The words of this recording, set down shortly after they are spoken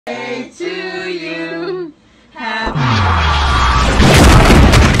birthday to you.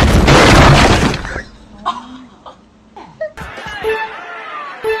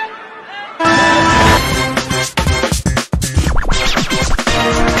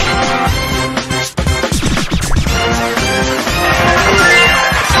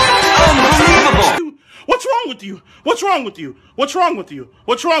 What's wrong with you? What's wrong with you? What's wrong with you?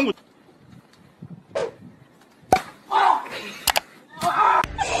 What's wrong with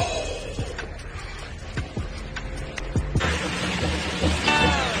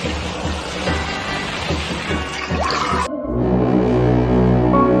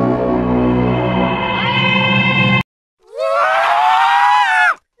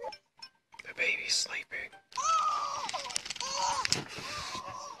The baby's sleeping.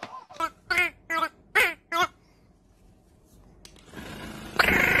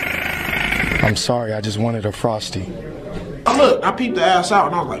 I'm sorry, I just wanted a Frosty. Look, I peeped the ass out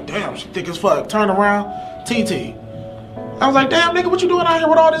and I was like, damn, she thick as fuck. Turn around, TT. I was like, damn, nigga, what you doing out here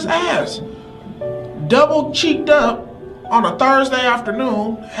with all this ass? Double cheeked up on a Thursday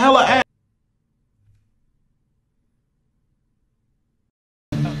afternoon, hella ass.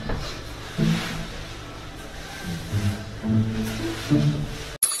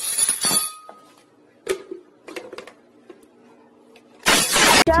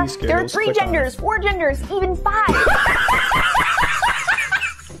 There are 3 genders, 4 genders, even 5.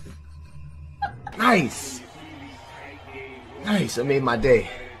 Nice. Nice, I made my day.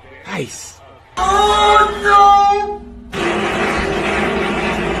 Nice. Oh, no!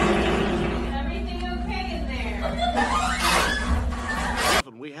 Everything okay in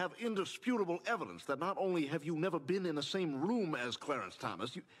there? We have indisputable evidence that not only have you never been in the same room as Clarence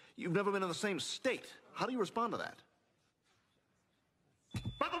Thomas, you've never been in the same state. How do you respond to that?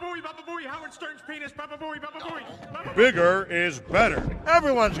 Baba Booey, Howard Stern's penis, Baba Booey, Baba Booey. Bigger is better.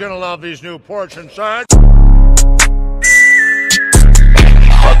 Everyone's gonna love these new portion size.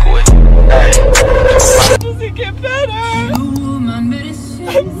 Does it get better? I'm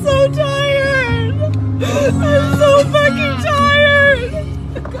so tired. I'm so fucking tired.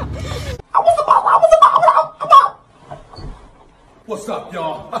 What's up,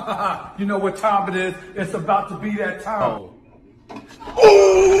 y'all? You know what time it is. It's about to be that time.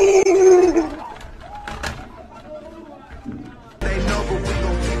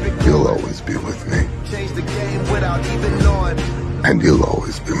 You'll always be with me. Change the game without even knowing. And you'll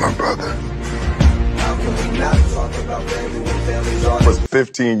always be my brother. I was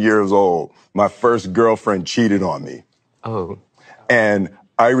 15 years old. My first girlfriend cheated on me. Oh. And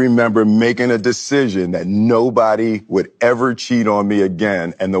I remember making a decision that nobody would ever cheat on me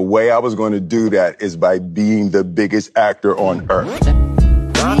again. And the way I was going to do that is by being the biggest actor on earth.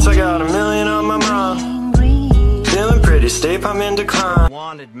 Thoughts I got a million on my mind. Feeling pretty steep, I'm in decline.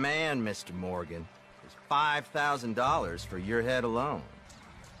 Wanted man, Mr. Morgan. It's $5,000 for your head alone.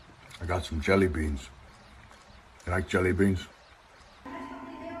 I got some jelly beans. You like jelly beans?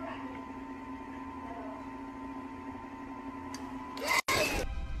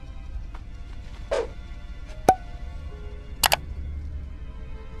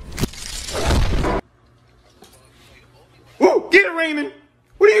 Woo, get it, Raymond.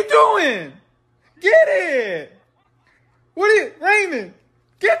 What are you doing? Get it. Raymond?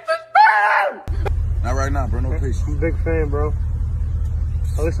 Get the bird. Not right now, bro. No peace. I'm a big fan, bro.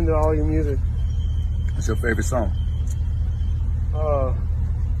 I listen to all your music. What's your favorite song?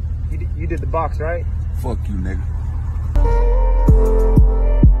 You did the box, right? Fuck you, nigga.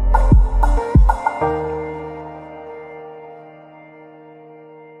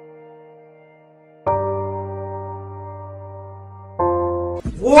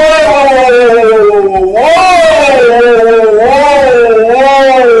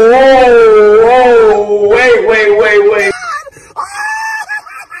 Wait.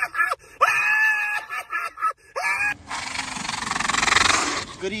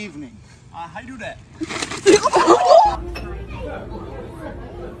 Good evening. How you do that?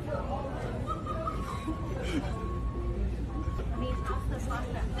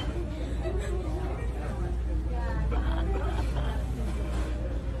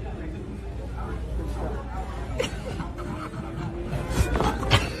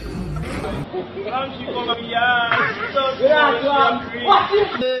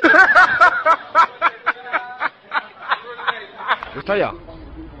 Está allá.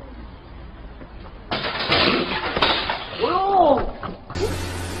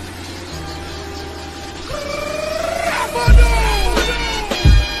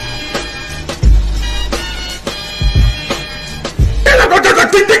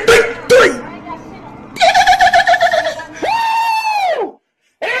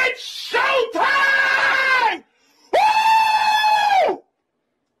 It's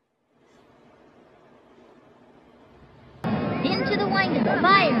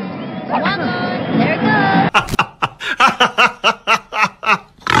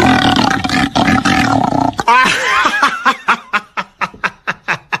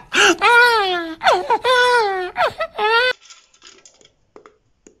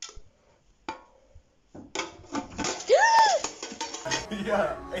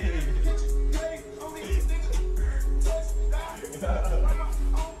Yeah.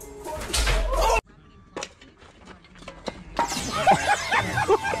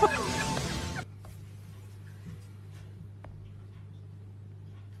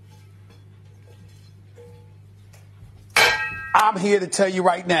 I'm here to tell you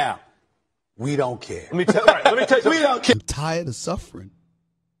right now, we don't care. Let me tell you. We don't care. I'm tired of suffering.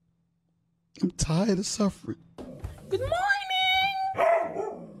 I'm tired of suffering. Good morning!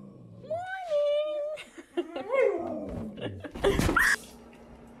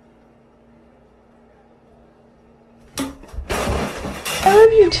 I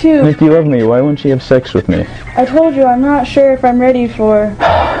love you too. If you love me, why won't you have sex with me? I told you I'm not sure if I'm ready for...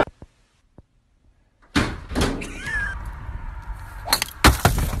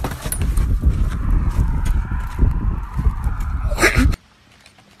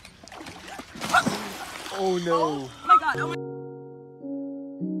 Oh no. Oh my god, oh my...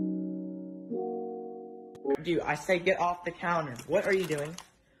 Dude, I say get off the counter. What are you doing?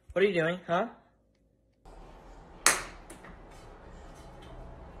 What are you doing, huh?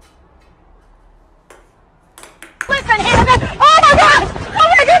 Listen, Hannah! Oh my gosh! Oh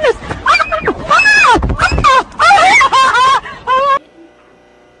my goodness!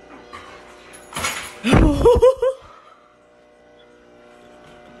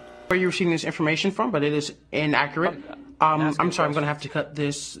 Where you're receiving this information from, but it is inaccurate. I'm sorry, I'm gonna have to cut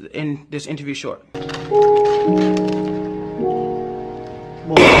this interview short.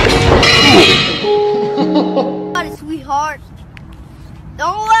 Buddy, sweetheart.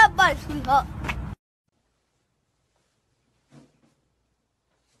 Don't let buddy, sweetheart.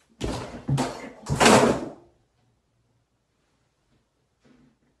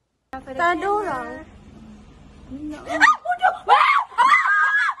 Pandora. No.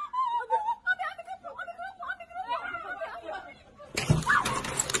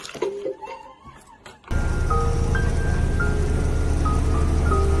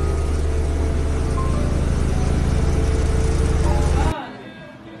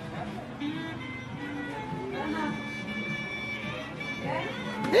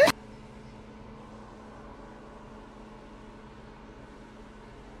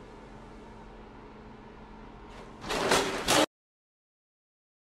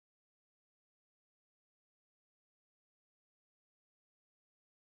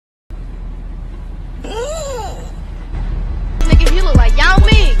 Nigga, he look like Yao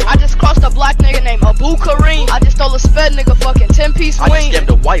Ming. I just crossed a black nigga named Abu Kareem. I just stole a sped nigga fucking 10-piece wing. I just stabbed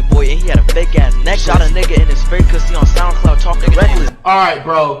a white boy and he had a fake ass neck. Shot a nigga in his face cause he on SoundCloud talking reckless. Alright,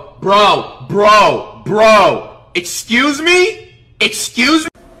 bro. Excuse me? Excuse me?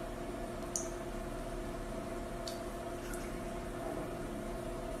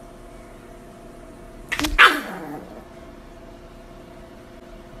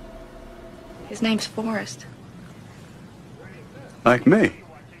 His name's Forrest. Like me.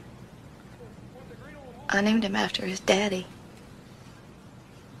 I named him after his daddy.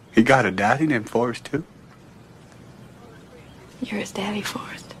 He got a daddy named Forrest, too? You're his daddy,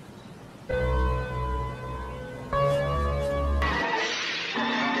 Forrest.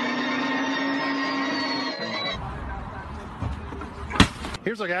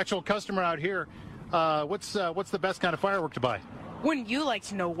 Here's like an actual customer out here. What's the best kind of firework to buy? Wouldn't you like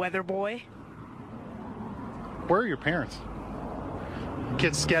to know, weather boy? Where are your parents?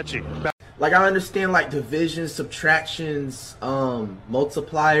 Kid's sketchy. Like, I understand, like, divisions, subtractions,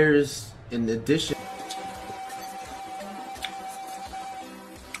 multipliers, and addition.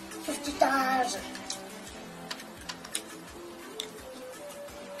 50,000.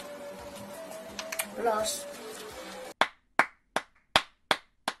 Plus.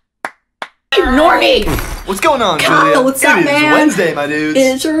 Ignore me! What's going on, Kyle, Julia? what's up, It is man? Wednesday, my dude.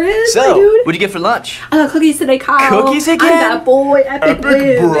 It sure is, so, my dude. what'd you get for lunch? Cookies today, Kyle. Cookies again? I'm that boy, epic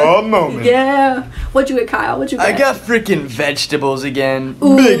win. bra moment. Yeah. What'd you get, Kyle? What'd you get? I got freaking vegetables again.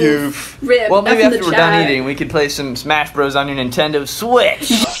 Ooh, Big oof. Rip, well, maybe that's in after the we're done chat. eating, we could play some Smash Bros on your Nintendo Switch.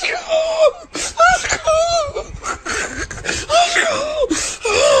 Let's go! Let's go! Let's go!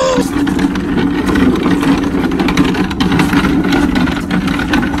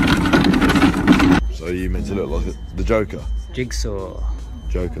 So you meant to look like the Joker? Jigsaw.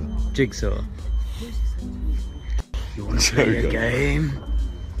 Joker. Jigsaw. You wanna play a game?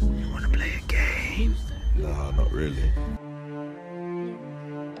 You wanna play a game? Nah, not really.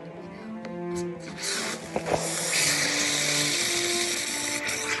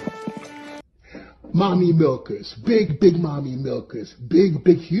 Mommy milkers, big mommy milkers, big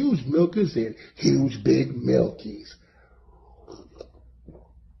huge milkers, and huge big milkies.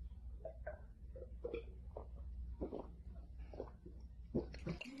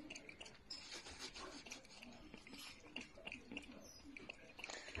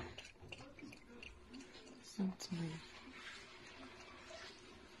 This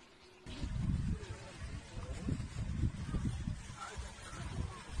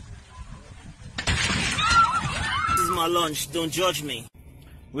is my lunch, don't judge me.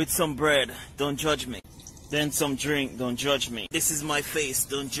 With some bread, don't judge me. Then some drink, don't judge me. This is my face,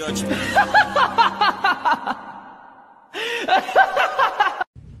 don't judge me.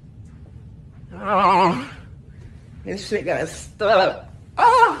 Oh, this shit got stuck.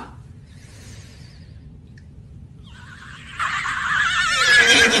 Oh!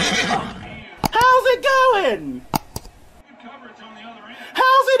 How's it going?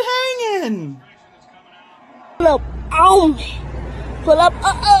 How's it hanging? Pull up on me. Pull up,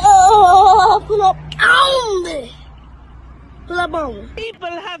 pull up on me. Pull up on me. People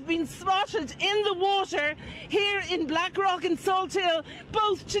have been spotted in the water here in Blackrock and Salt Hill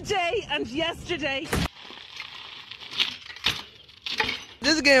both today and yesterday.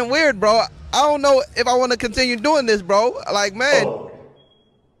 This is getting weird, bro. I don't know if I want to continue doing this, bro. Like, man. Oh.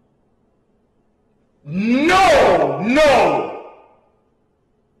 No! No!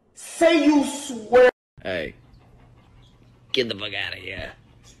 Say you swear. Hey. Get the fuck out of here.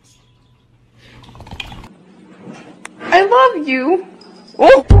 I love you.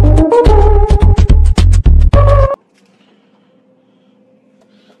 Oh.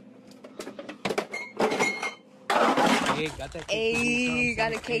 Hey, got a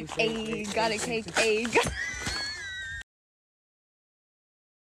cake, ayy, got a cake, ayy.